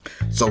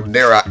So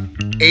there are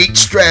 8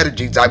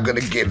 strategies I'm going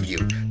to give you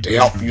to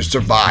help you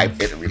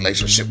survive in a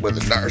relationship with a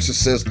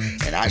narcissist,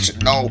 and I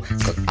should know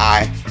because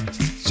I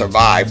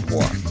survived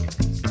one.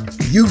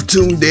 You've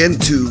tuned in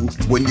to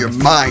When Your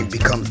Mind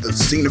Becomes the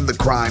Scene of the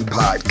Crime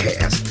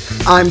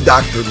podcast. I'm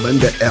Dr.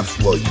 Linda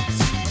F.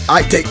 Williams.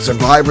 I take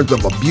survivors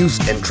of abuse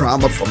and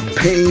trauma from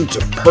pain to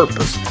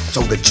purpose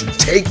so that you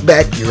take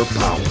back your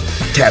power,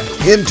 tap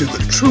into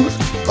the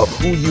truth of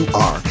who you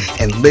are,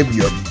 and live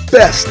your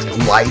best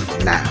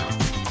life now.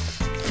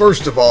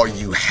 First of all,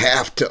 you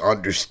have to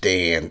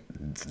understand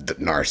the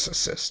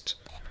narcissist.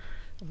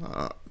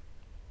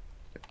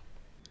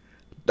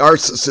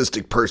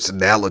 Narcissistic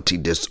personality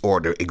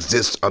disorder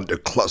exists under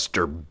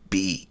cluster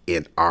B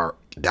in our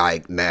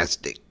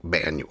diagnostic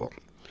manual.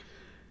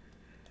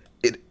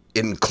 It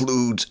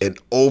includes an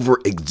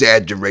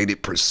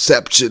over-exaggerated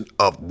perception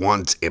of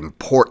one's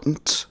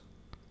importance,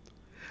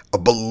 a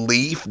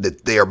belief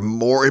that they're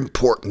more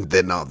important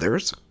than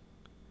others,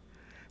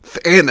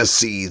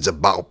 fantasies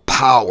about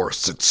power,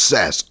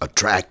 success,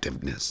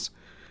 attractiveness,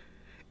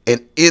 and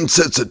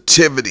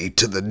insensitivity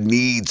to the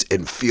needs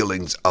and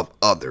feelings of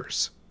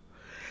others,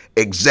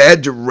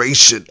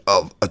 exaggeration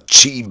of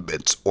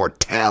achievements or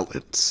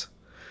talents,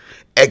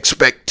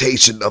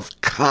 expectation of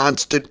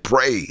constant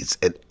praise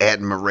and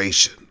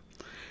admiration,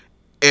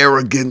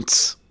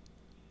 arrogance,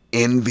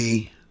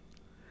 envy,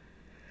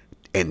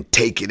 and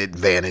taking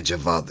advantage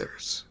of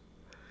others.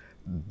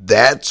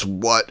 That's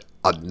what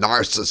a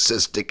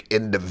narcissistic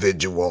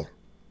individual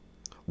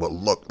will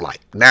look like.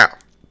 Now,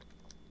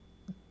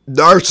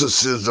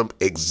 narcissism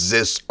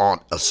exists on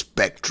a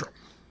spectrum.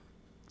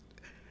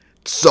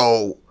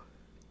 So,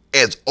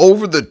 as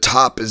over the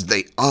top as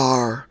they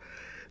are,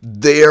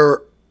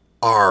 there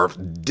are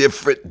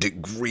different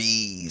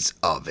degrees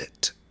of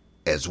it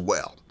as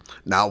well.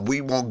 Now,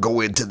 we won't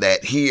go into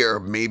that here.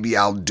 Maybe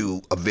I'll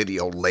do a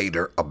video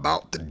later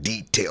about the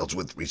details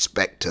with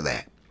respect to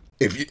that.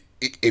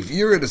 If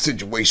you're in a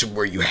situation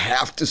where you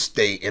have to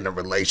stay in a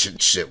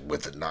relationship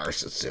with a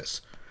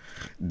narcissist,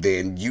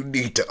 then you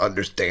need to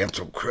understand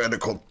some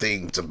critical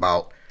things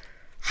about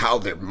how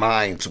their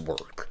minds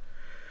work.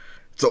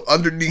 So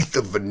underneath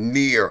the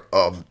veneer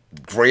of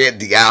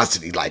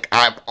grandiosity, like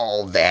I'm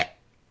all that,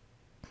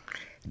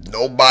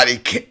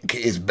 nobody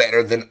is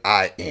better than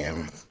I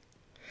am,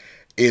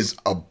 is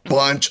a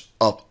bunch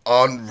of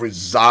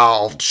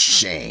unresolved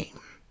shame.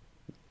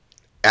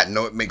 I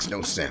know it makes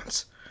no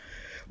sense,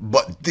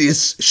 but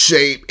this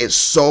shame is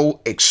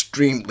so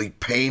extremely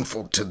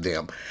painful to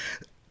them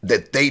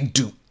that they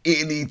do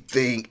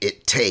anything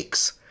it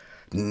takes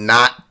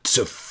not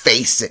to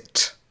face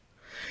it.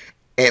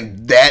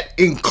 And that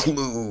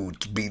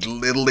includes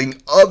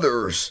belittling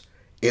others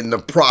in the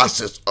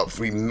process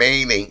of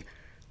remaining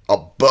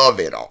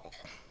above it all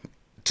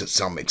to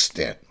some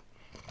extent.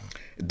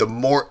 The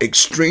more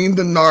extreme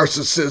the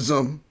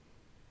narcissism,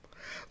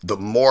 the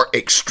more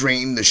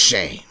extreme the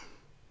shame.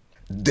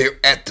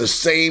 They're at the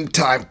same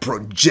time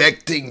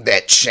projecting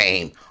that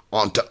shame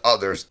onto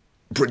others.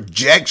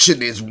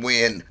 Projection is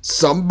when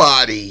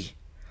somebody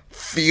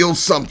feels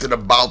something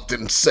about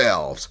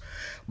themselves,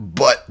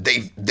 but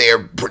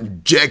they're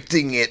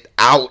projecting it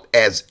out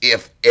as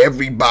if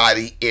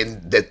everybody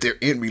that they're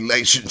in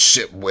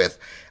relationship with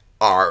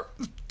are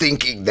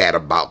thinking that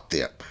about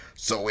them.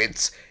 So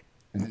it's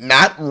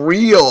not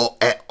real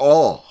at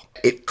all.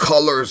 It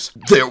colors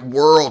their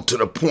world to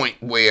the point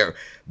where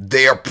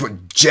they're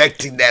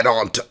projecting that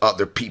onto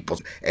other people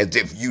as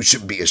if you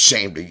should be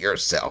ashamed of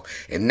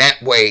yourself. And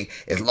that way,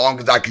 as long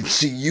as I can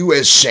see you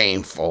as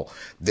shameful,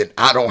 then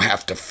I don't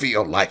have to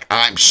feel like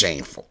I'm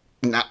shameful.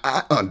 Now,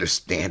 I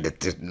understand that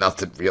there's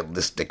nothing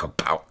realistic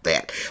about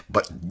that,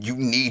 but you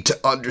need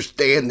to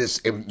understand this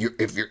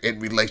if you're in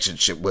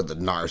relationship with a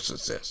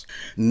narcissist.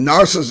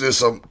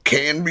 Narcissism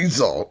can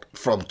result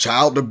from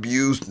child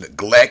abuse,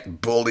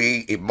 neglect,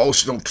 bullying,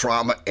 emotional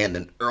trauma, and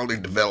an early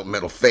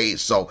developmental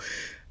phase. So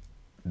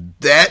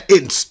that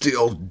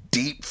instills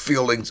deep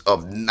feelings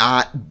of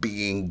not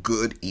being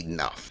good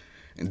enough.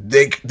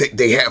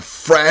 They have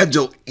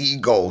fragile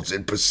egos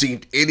and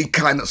perceive any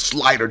kind of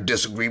slight or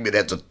disagreement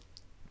as a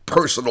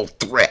personal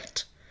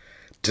threat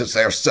to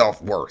their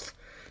self-worth.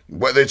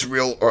 Whether it's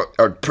real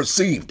or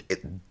perceived,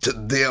 to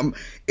them,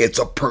 it's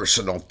a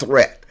personal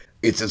threat.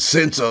 It's a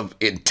sense of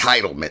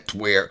entitlement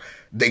where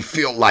they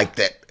feel like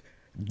that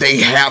they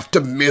have to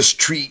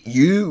mistreat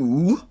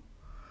you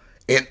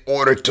in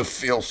order to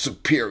feel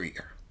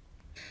superior.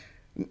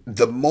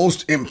 The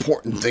most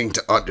important thing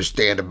to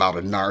understand about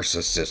a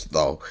narcissist,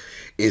 though,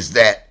 is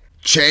that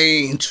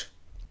change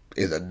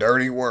is a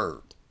dirty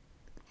word.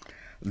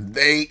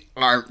 They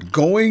aren't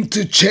going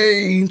to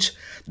change.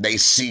 They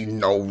see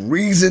no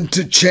reason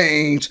to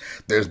change.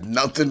 There's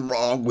nothing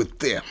wrong with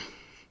them.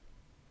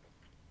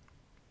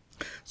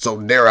 So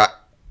there are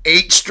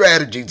 8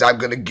 strategies I'm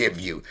going to give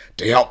you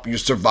to help you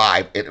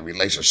survive in a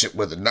relationship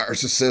with a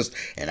narcissist.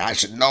 And I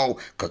should know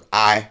because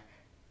I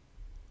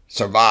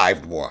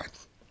survived one.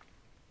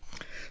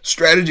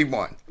 Strategy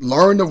 1,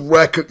 learn to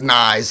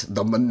recognize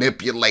the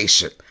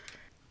manipulation.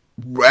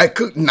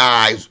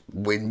 recognize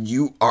when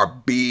you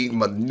are being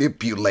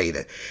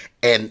manipulated.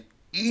 And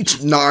each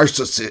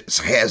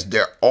narcissist has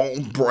their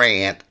own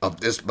brand of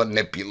this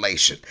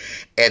manipulation.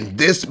 And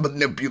this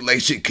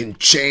manipulation can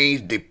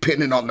change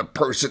depending on the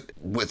person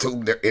with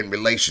whom they're in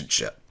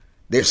relationship.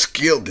 They're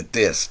skilled at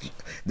this.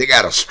 They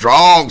got a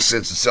strong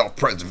sense of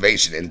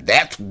self-preservation, and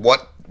that's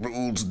what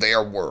rules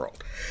their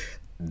world.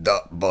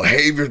 The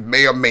behaviors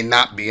may or may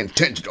not be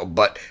intentional,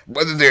 but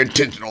whether they're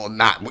intentional or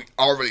not, we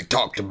already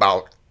talked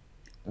about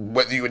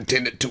whether you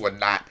intended to or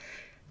not.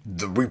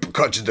 The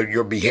repercussions of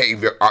your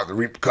behavior are the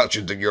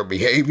repercussions of your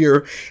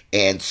behavior.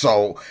 And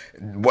so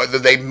whether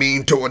they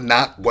mean to or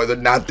not, whether or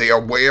not they're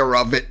aware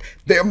of it,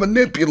 they're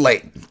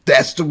manipulating.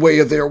 That's the way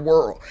of their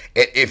world.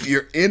 And if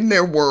you're in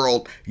their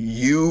world,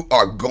 you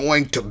are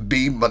going to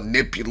be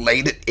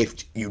manipulated.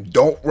 If you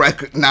don't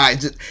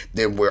recognize it,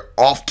 then we're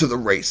off to the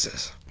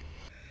races.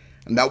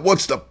 Now,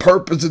 what's the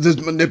purpose of this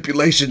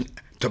manipulation?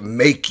 To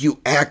make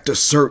you act a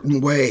certain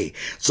way.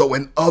 So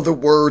in other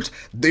words,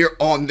 they're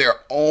on their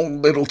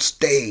own little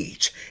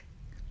stage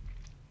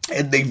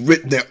and they've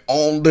written their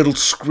own little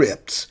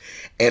scripts,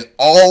 and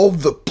all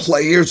the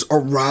players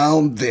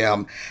around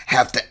them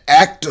have to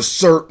act a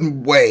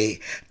certain way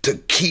to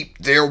keep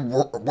their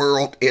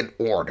world in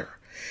order.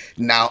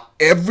 Now,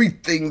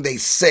 everything they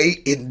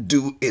say and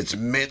do is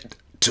meant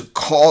to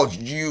cause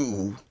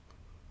you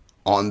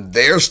on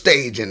their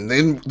stage and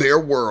in their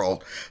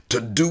world to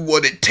do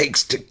what it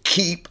takes to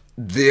keep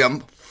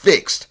them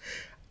fixed.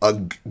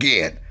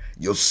 Again,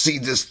 you'll see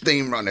this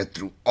theme running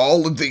through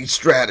all of these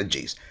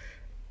strategies.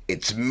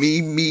 It's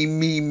me, me,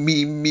 me,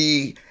 me,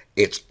 me.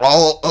 It's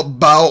all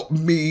about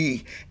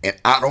me, and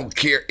I don't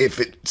care if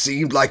it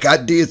seems like I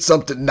did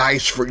something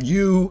nice for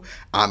you.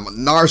 I'm a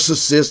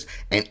narcissist,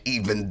 and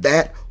even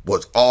that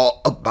was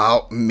all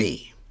about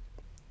me.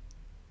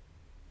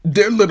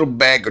 Their little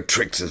bag of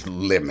tricks is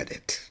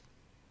limited.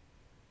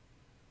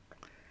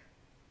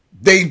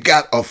 They've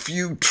got a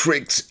few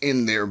tricks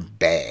in their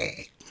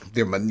bag,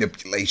 their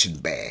manipulation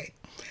bag.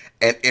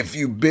 And if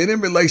you've been in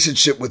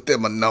relationship with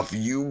them enough,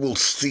 you will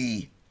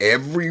see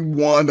every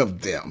one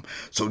of them.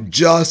 So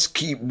just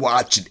keep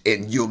watching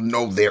and you'll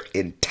know their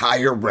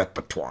entire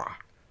repertoire.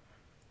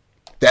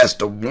 That's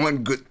the one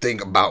good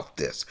thing about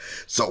this.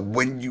 So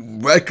when you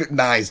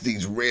recognize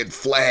these red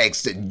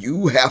flags, then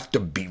you have to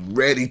be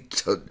ready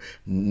to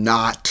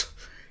not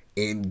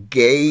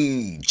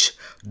engage.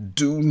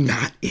 Do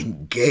not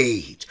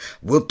engage.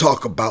 We'll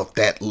talk about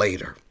that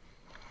later.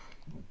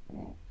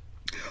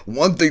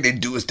 One thing they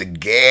do is to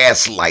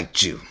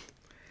gaslight you.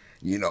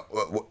 You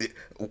know,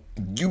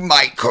 you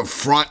might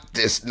confront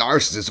this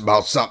narcissist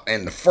about something,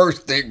 and the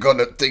first thing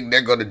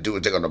they're gonna do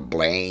is they're gonna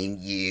blame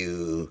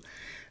you.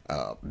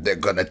 They're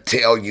gonna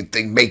tell you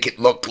things, make it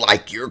look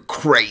like you're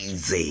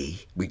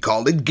crazy. We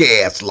call it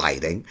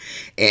gaslighting,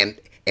 and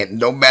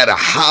no matter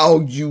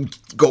how you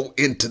go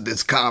into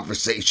this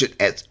conversation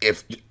as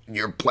if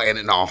you're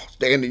planning on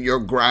standing your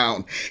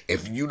ground,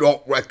 if you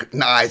don't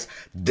recognize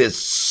this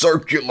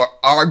circular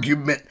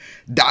argument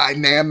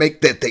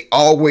dynamic that they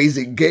always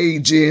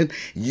engage in,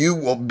 you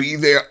will be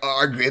there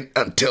arguing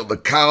until the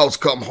cows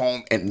come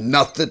home and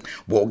nothing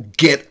will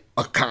get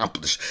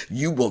accomplished.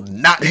 You will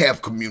not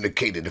have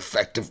communicated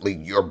effectively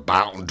your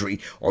boundary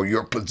or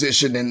your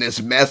position in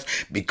this mess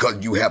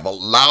because you have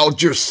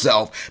allowed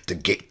yourself to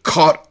get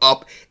caught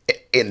up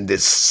in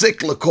this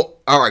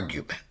cyclical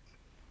argument.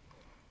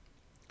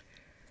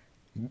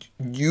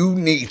 You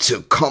need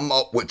to come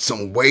up with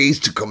some ways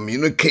to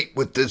communicate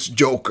with this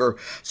joker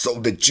so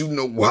that you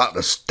know how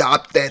to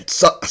stop that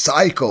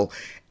cycle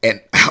and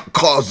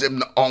cause them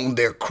to own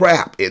their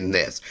crap in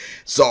this.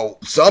 So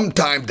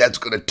sometimes that's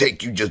going to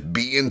take you just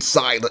being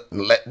silent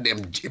and letting them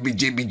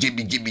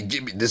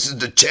jibby. This is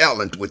the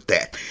challenge with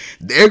that.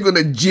 They're going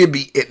to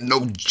jibby and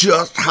know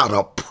just how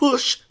to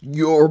push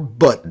your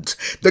buttons.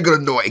 They're going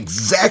to know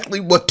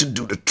exactly what to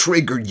do to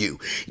trigger you.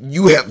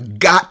 You have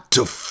got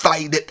to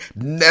fight it.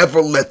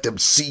 Never let them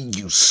see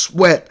you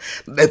sweat.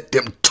 Let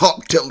them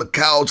talk till the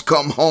cows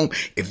come home.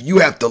 If you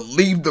have to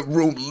leave the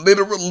room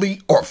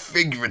literally or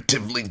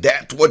figuratively,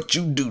 that's what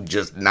you do.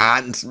 Just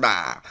nod and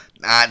smile.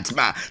 Nod and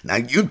smile. Now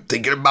you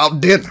thinking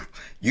about dinner.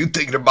 You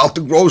thinking about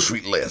the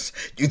grocery list.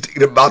 You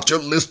thinking about your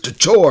list of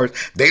chores.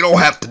 They don't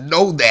have to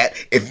know that.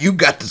 If you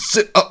got to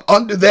sit up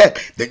under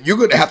that, then you're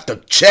going to have to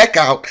check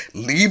out,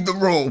 leave the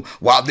room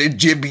while they're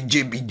jibby.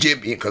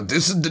 Because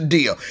this is the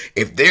deal.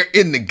 If they're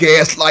in the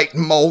gaslighting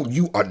mode,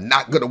 you are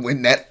not going to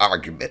win that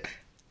argument.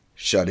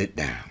 Shut it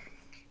down.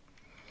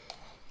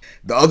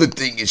 The other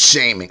thing is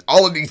shaming.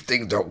 All of these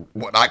things are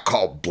what I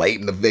call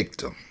blame the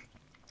victim.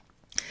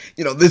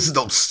 You know, this is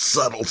those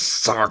subtle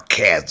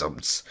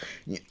sarcasms,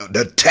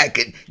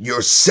 attacking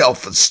your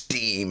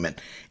self-esteem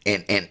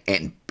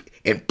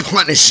and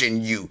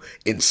punishing you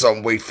in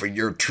some way for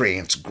your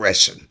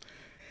transgression.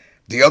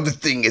 The other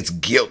thing is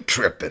guilt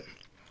tripping.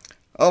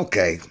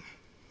 Okay,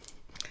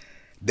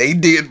 they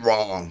did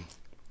wrong.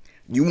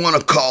 You want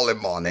to call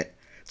him on it.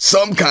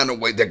 Some kind of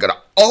way they're going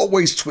to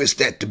always twist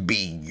that to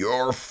be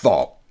your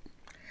fault.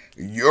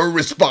 You're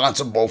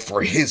responsible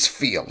for his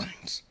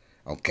feelings.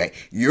 Okay,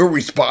 you're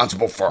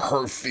responsible for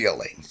her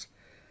feelings.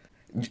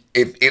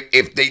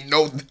 If they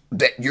know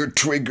that your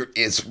trigger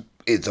is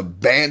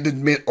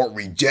abandonment or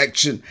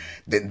rejection,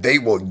 then they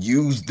will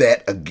use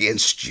that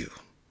against you.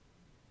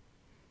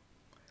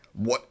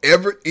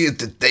 Whatever it is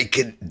that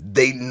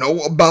they know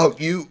about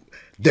you,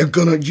 they're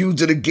gonna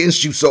use it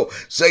against you. So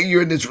say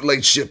you're in this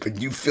relationship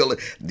and you feel it,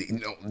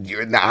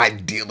 you're in the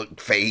idyllic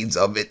phase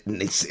of it, and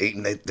they say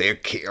that they're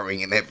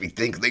caring and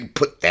everything. They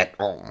put that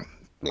on.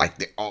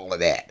 Like all of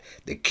that,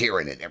 the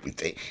caring and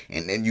everything.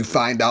 And then you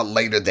find out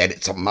later that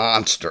it's a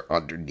monster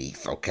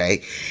underneath,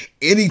 okay?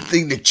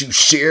 Anything that you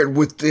shared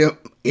with them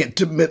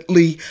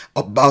intimately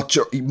about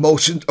your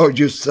emotions or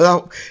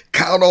yourself,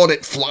 count on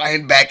it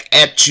flying back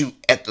at you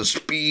at the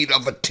speed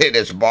of a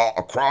tennis ball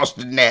across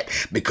the net,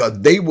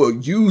 because they will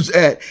use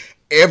that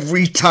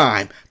every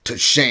time to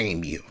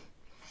shame you.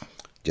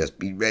 Just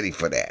be ready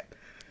for that.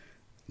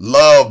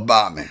 Love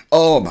bombing.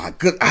 Oh my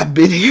goodness, I've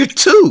been here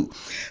too.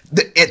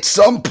 At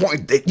some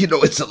point,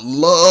 it's a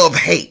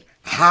love-hate,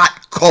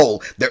 hot,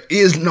 cold. There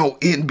is no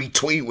in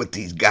between with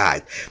these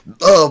guys.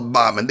 Love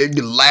bombing. They're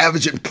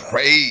lavishing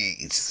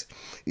praise.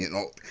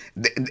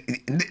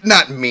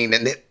 Not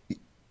meaning it,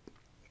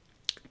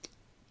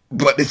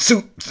 but it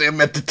suits them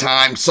at the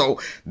time.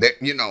 So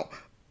that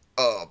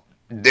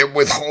they're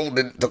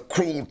withholding the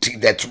cruelty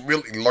that's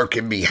really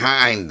lurking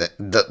behind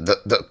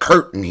the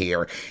curtain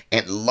here,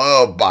 and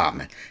love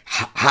bombing.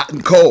 Hot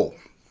and cold.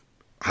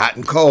 Hot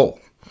and cold.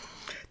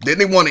 Then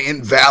they want to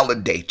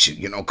invalidate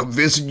you,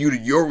 convincing you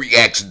that your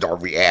reactions are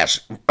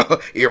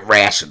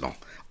irrational,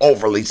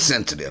 overly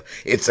sensitive.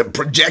 It's a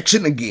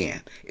projection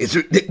again.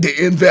 They're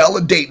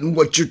invalidating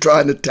what you're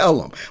trying to tell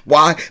them.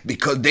 Why?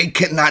 Because they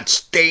cannot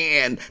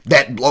stand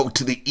that blow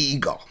to the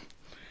ego.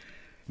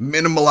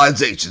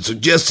 Minimalization,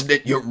 suggesting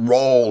that your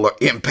role or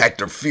impact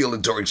or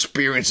feelings or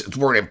experiences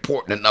weren't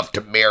important enough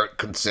to merit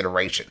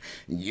consideration.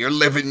 You're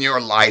living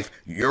your life.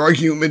 You're a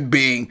human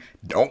being.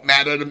 Don't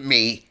matter to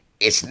me.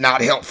 It's not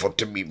helpful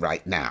to me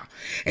right now.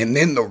 And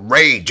then the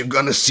rage, you're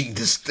going to see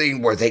this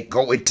thing where they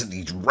go into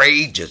these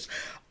rages,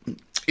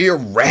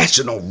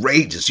 irrational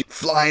rages,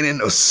 flying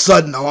in a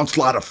sudden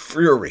onslaught of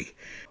fury.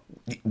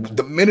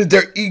 The minute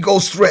their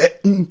ego's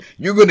threatened,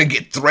 you're going to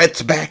get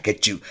threats back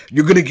at you.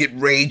 You're going to get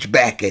rage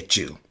back at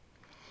you.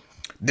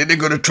 Then they're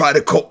going to try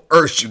to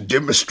coerce you,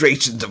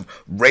 demonstrations of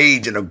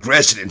rage and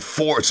aggression and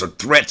force or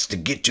threats to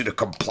get you to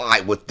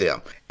comply with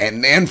them.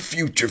 And then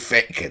future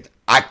faking.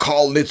 I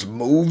call this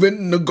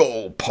moving the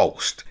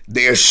goalpost.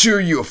 They assure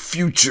you of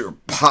future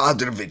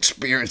positive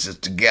experiences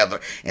together,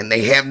 and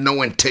they have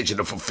no intention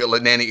of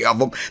fulfilling any of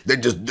them. They're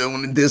just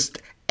doing this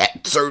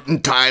at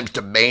certain times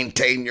to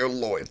maintain your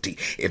loyalty.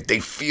 If they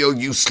feel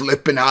you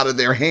slipping out of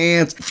their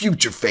hands,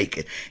 future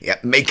faking.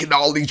 Making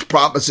all these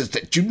promises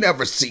that you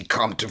never see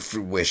come to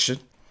fruition.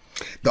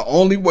 The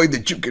only way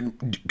that you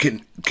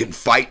can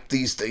fight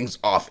these things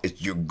off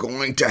is you're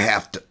going to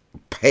have to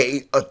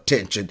pay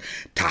attention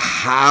to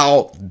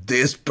how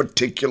this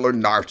particular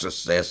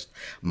narcissist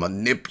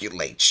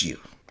manipulates you.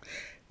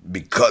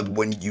 Because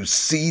when you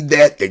see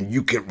that, then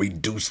you can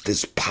reduce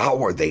this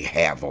power they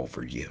have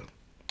over you.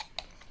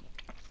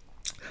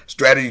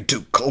 Strategy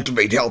 2,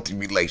 cultivate healthy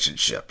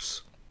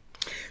relationships.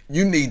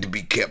 You need to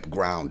be kept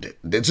grounded.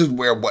 This is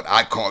where what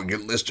I call your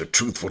list of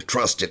truthful,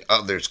 trusted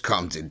others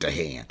comes into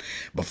hand.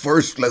 But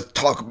first, let's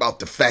talk about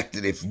the fact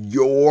that if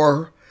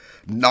your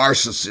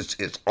narcissist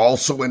is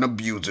also an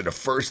abuser, the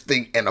first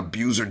thing an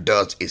abuser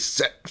does is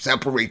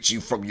separate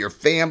you from your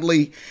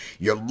family,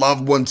 your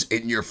loved ones,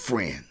 and your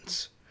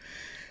friends.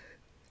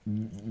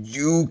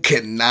 You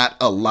cannot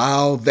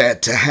allow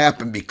that to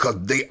happen,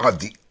 because they are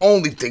the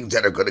only things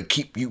that are going to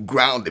keep you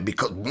grounded.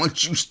 Because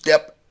once you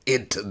step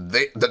into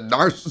the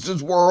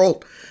narcissist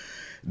world,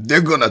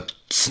 they're going to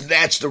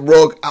snatch the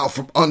rug out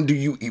from under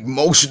you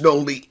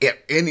emotionally in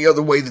any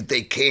other way that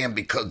they can,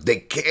 because they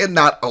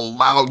cannot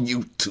allow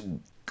you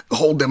to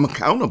hold them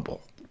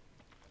accountable.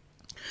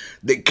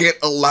 They can't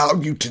allow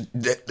you to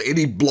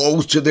any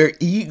blows to their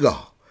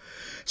ego.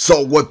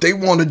 So what they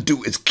want to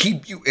do is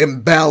keep you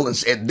in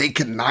balance, and they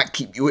cannot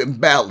keep you in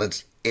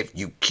balance if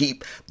you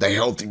keep the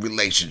healthy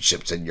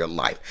relationships in your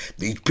life.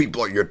 These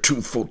people are your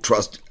truthful,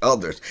 trusted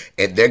others,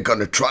 and they're going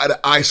to try to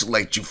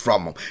isolate you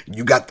from them.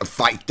 You got to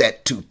fight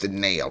that tooth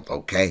and nail,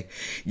 okay?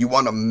 You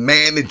want to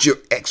manage your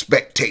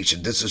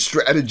expectations. This is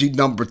strategy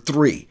number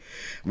 3.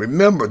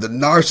 Remember, the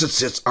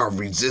narcissists are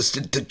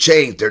resistant to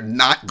change. They're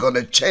not going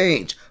to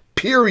change,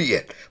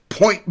 period,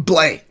 point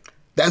blank.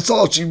 That's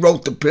all she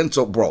wrote, the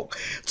pencil broke.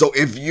 So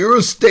if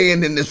you're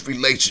staying in this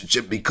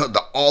relationship because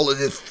of all of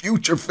this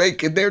future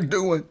faking they're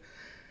doing,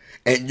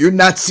 and you're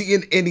not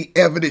seeing any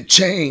evident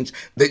change,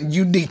 then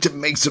you need to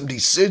make some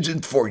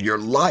decisions for your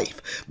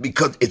life,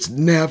 because it's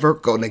never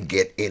going to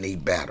get any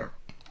better.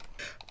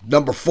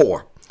 Number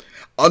 4,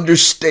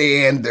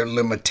 understand their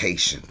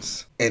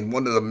limitations. And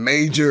one of the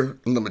major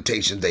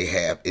limitations they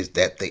have is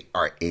that they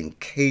are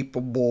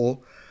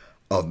incapable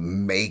of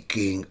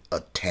making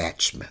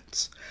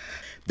attachments.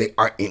 They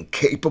are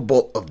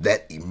incapable of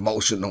that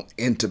emotional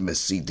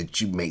intimacy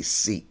that you may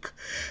seek.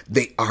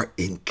 They are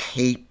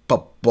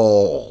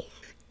incapable.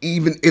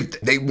 even if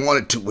they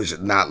wanted to, which is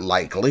not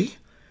likely.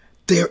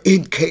 They're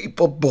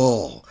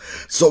incapable.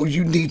 So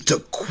you need to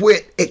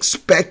quit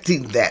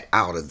expecting that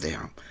out of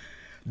them.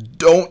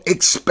 Don't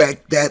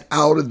expect that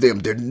out of them.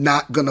 They're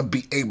not going to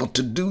be able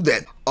to do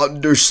that.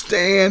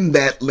 Understand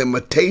that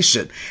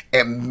limitation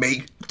and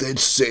make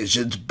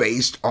decisions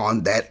based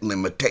on that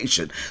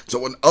limitation.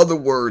 So in other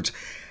words,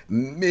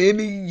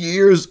 many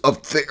years of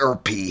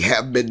therapy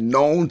have been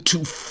known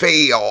to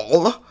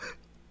fail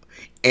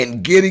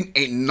in getting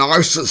a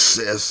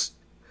narcissist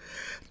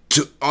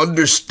to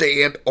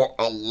understand or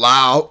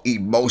allow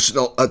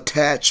emotional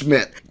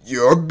attachment.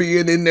 Your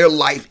being in their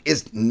life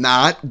is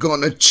not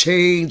going to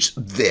change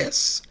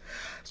this.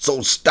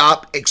 So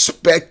stop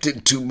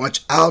expecting too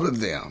much out of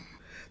them.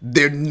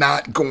 They're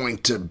not going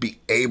to be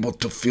able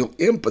to feel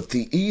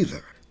empathy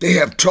either. They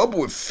have trouble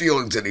with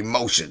feelings and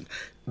emotion.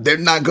 They're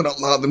not going to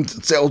allow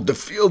themselves to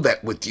feel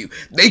that with you.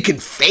 They can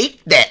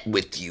fake that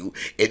with you.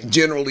 And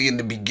generally in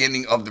the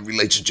beginning of the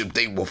relationship,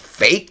 they will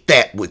fake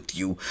that with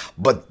you.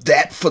 But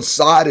that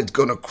facade is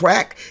going to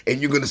crack and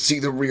you're going to see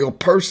the real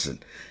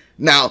person.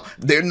 Now,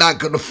 they're not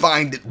going to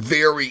find it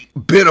very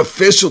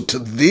beneficial to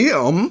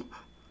them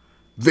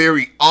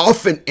very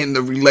often in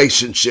the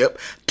relationship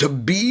to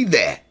be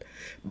that.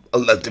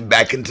 Let them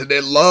back into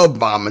their love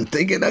bombing,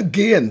 thinking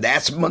again,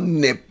 that's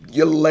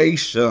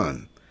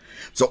manipulation.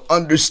 So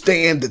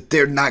understand that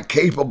they're not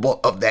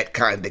capable of that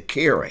kind of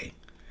caring.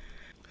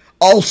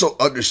 Also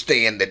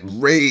understand that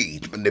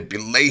rage,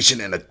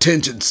 manipulation, and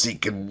attention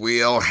seeking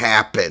will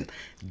happen.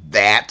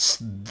 That's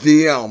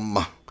them.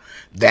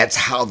 That's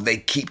how they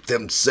keep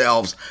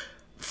themselves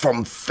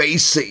from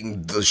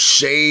facing the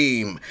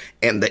shame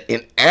and the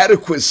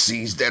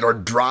inadequacies that are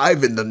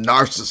driving the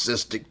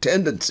narcissistic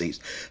tendencies.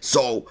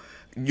 So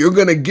you're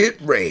going to get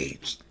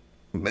rage,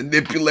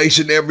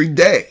 manipulation every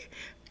day.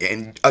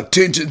 And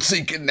attention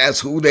seeking, that's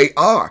who they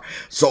are.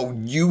 So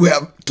you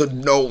have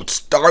to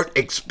start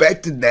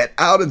expecting that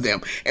out of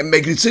them and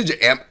make a decision.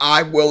 Am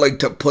I willing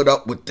to put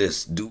up with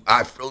this? Do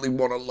I really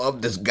want to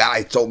love this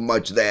guy so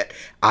much that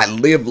I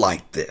live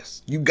like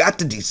this? You got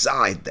to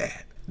decide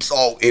that.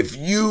 So if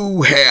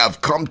you have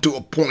come to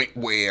a point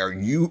where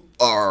you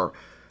are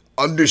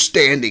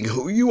understanding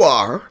who you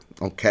are,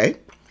 okay,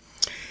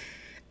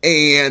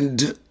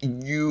 and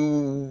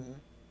you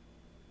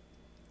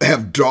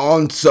have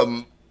drawn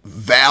some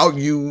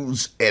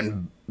values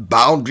and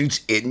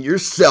boundaries in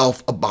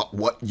yourself about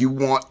what you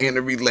want in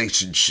a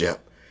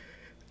relationship,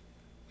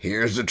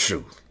 here's the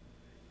truth.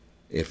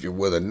 If you're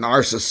with a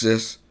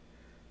narcissist,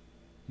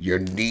 your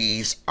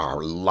needs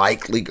are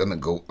likely going to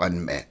go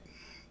unmet.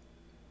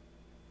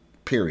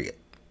 Period.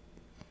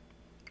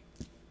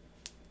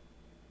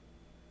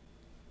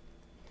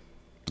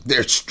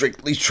 They're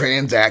strictly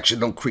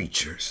transactional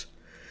creatures.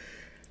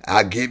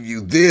 I'll give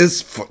you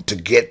this to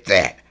get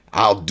that.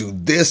 I'll do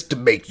this to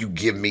make you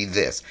give me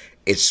this.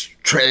 It's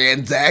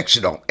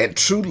transactional, and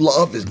true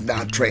love is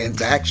not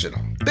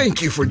transactional.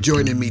 Thank you for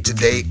joining me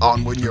today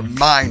on When Your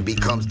Mind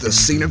Becomes the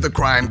Scene of the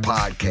Crime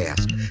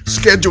podcast.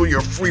 Schedule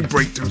your free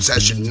breakthrough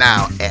session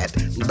now at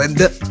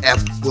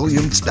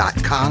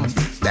lindafwilliams.com.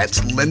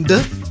 That's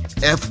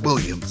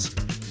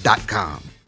lindafwilliams.com.